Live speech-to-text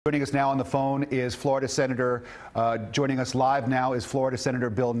Joining us now on the phone is Florida Senator, joining us live now is Florida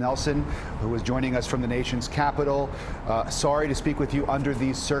Senator Bill Nelson, who is joining us from the nation's capital. Sorry to speak with you under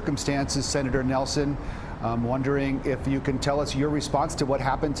these circumstances, Senator Nelson. I'm wondering if you can tell us your response to what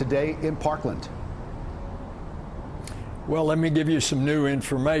happened today in Parkland. Well, let me give you some new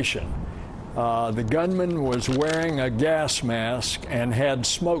information. The gunman was wearing a gas mask and had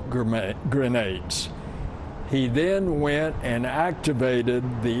smoke grenades. He then went and activated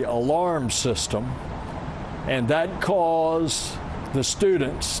the alarm system, and that caused the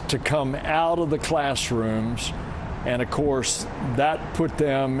students to come out of the classrooms, and of course that put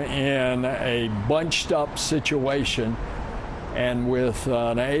them in a bunched up situation. And with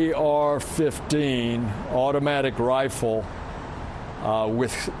an AR-15 automatic rifle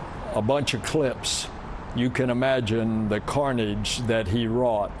with a bunch of clips, you can imagine the carnage that he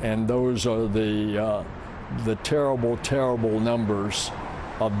wrought. And those are the terrible, terrible numbers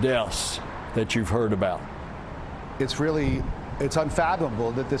of deaths that you've heard about. It's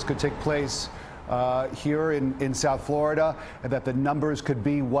unfathomable that this could take place here in South Florida, and that the numbers could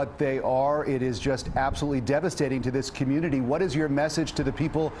be what they are. It is just absolutely devastating to this community. What is your message to the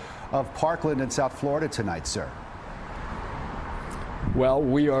people of Parkland and South Florida tonight, sir? Well,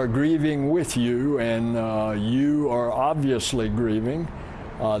 we are grieving with you, and you are obviously grieving.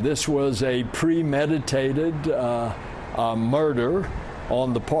 This was a premeditated murder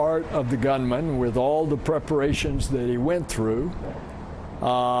on the part of the gunman with all the preparations that he went through.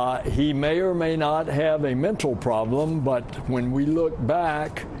 He may or may not have a mental problem, but when we look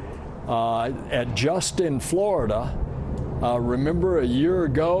back at just in Florida, remember a year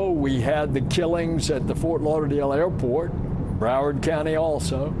ago we had the killings at the Fort Lauderdale Airport, Broward County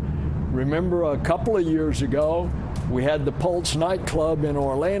also. Remember a couple of years ago we had the Pulse nightclub in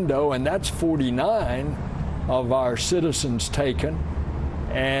Orlando, and that's 49 of our citizens taken.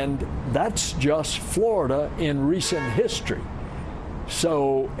 And that's just Florida in recent history.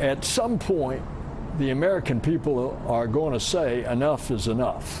 So at some point, the American people are going to say enough is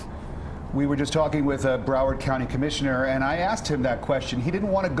enough. We were just talking with a Broward County commissioner, and I asked him that question. He didn't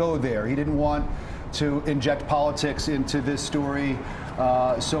want to go there. He didn't want to inject politics into this story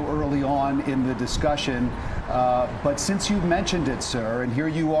so early on in the discussion. But since you've mentioned it, sir, and here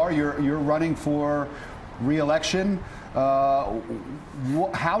you are, you're running for re-election.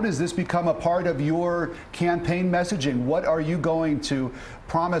 How does this become a part of your campaign messaging? What are you going to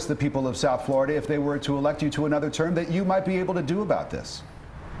promise the people of South Florida if they were to elect you to another term that you might be able to do about this?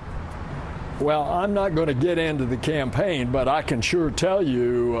 Well, I'm not going to get into the campaign, but I can sure tell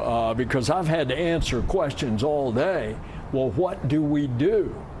you, because I've had to answer questions all day, well, what do we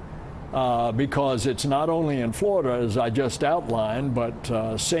do? Because it's not only in Florida, as I just outlined,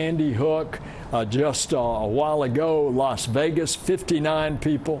 but Sandy Hook, just a while ago, Las Vegas, 59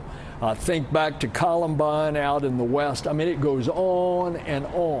 people. Think back to Columbine out in the West. I mean, it goes on and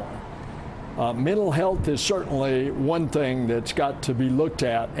on. Mental health is certainly one thing that's got to be looked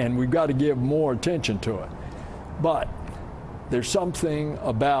at, and we've got to give more attention to it. But there's something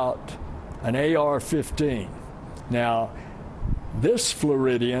about an AR-15. Now, this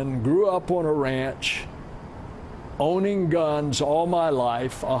Floridian grew up on a ranch, owning guns all my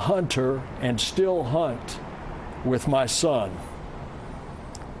life, a hunter, and still hunt with my son.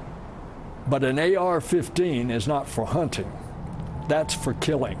 But an AR-15 is not for hunting. That's for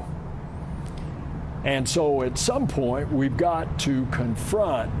killing. And so at some point, we've got to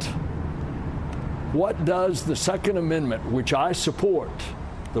confront what does the Second Amendment, which I support,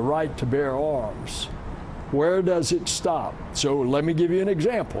 the right to bear arms, where does it stop? So let me give you an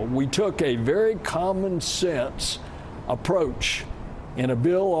example. We took a very common sense approach in a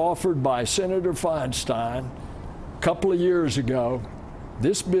bill offered by Senator Feinstein a couple of years ago.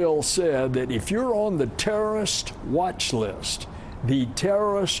 This bill said that if you're on the terrorist watch list,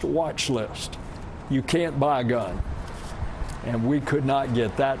 you can't buy a gun. And we could not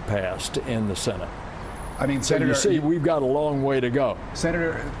get that passed in the Senate. I mean, Senator, so you see, we've got a long way to go.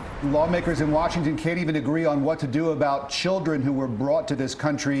 Senator, lawmakers in Washington can't even agree on what to do about children who were brought to this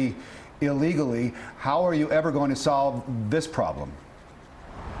country illegally. How are you ever going to solve this problem?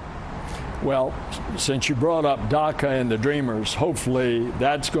 Well, since you brought up DACA and the Dreamers, hopefully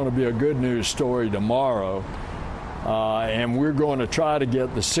that's going to be a good news story tomorrow. And we're going to try to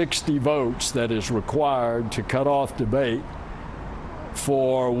get the 60 votes that is required to cut off debate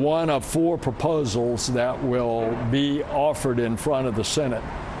for one of 4 proposals that will be offered in front of the Senate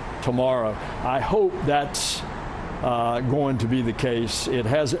tomorrow. I hope that's going to be the case. It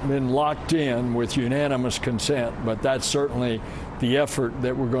hasn't been locked in with unanimous consent, but that's certainly the effort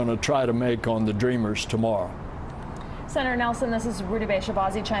that we're going to try to make on the Dreamers tomorrow. Senator Nelson, this is Rudy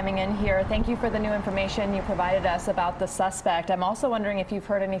Bay-Shabazi chiming in here. Thank you for the new information you provided us about the suspect. I'm also wondering if you've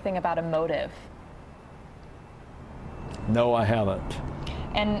heard anything about a motive. No, I haven't.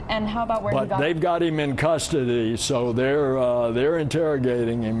 And how about where he got? But they've got him in custody, so they're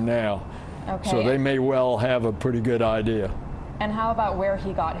interrogating him now. Okay. So they may well have a pretty good idea. And how about where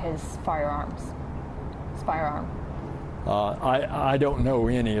he got his firearm? I don't know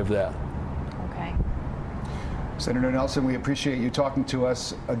any of that. Okay. Senator Nelson, we appreciate you talking to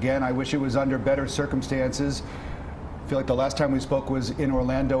us again. I wish it was under better circumstances. I feel like the last time we spoke was in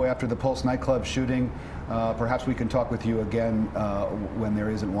Orlando after the Pulse nightclub shooting. Perhaps we can talk with you again when there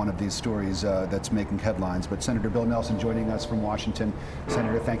isn't one of these stories that's making headlines. But Senator Bill Nelson joining us from Washington.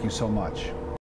 Senator, thank you so much.